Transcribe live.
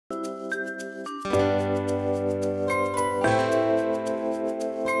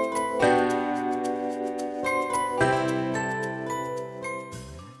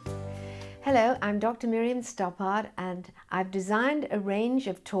I'm Dr Miriam Stoppard and I've designed a range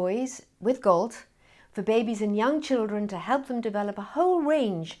of toys with Galt for babies and young children to help them develop a whole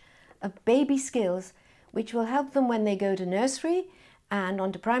range of baby skills which will help them when they go to nursery and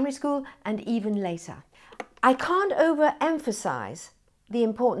on to primary school and even later. I can't overemphasize the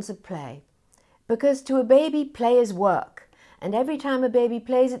importance of play, because to a baby play is work, and every time a baby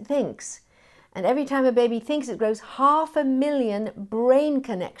plays it thinks, and every time a baby thinks it grows 500,000 brain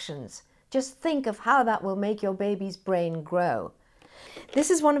connections. Just think of how that will make your baby's brain grow.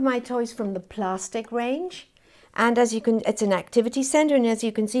 This is one of my toys from the plastic range, and as you can, it's an activity center, and as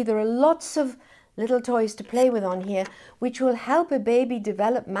you can see there are lots of little toys to play with on here which will help a baby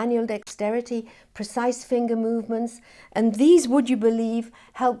develop manual dexterity, precise finger movements, and these, would you believe,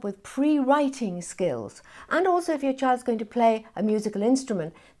 help with pre-writing skills. And also if your child's going to play a musical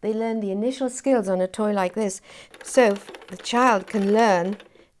instrument, they learn the initial skills on a toy like this. So the child can learn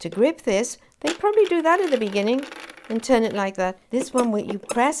to grip this. They probably do that at the beginning and turn it like that. This one where you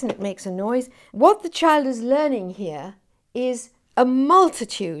press and it makes a noise. What the child is learning here is a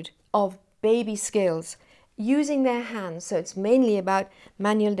multitude of baby skills using their hands, so it's mainly about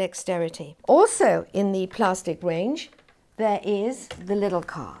manual dexterity. Also in the plastic range there is the little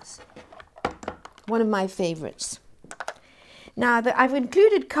cars, one of my favorites. Now I've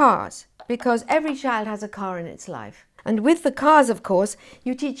included cars because every child has a car in its life. And with the cars, of course,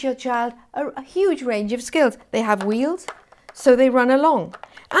 you teach your child a huge range of skills. They have wheels, so they run along.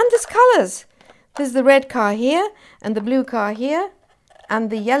 And there's colours. There's the red car here, and the blue car here, and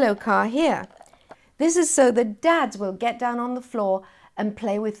the yellow car here. This is so that dads will get down on the floor and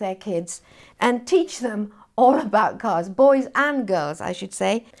play with their kids and teach them all about cars, boys and girls, I should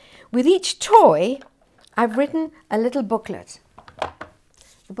say. With each toy, I've written a little booklet.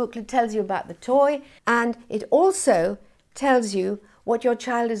 The booklet tells you about the toy, and it also tells you what your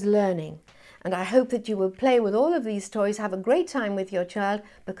child is learning. And I hope that you will play with all of these toys, have a great time with your child,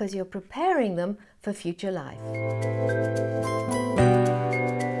 because you're preparing them for future life.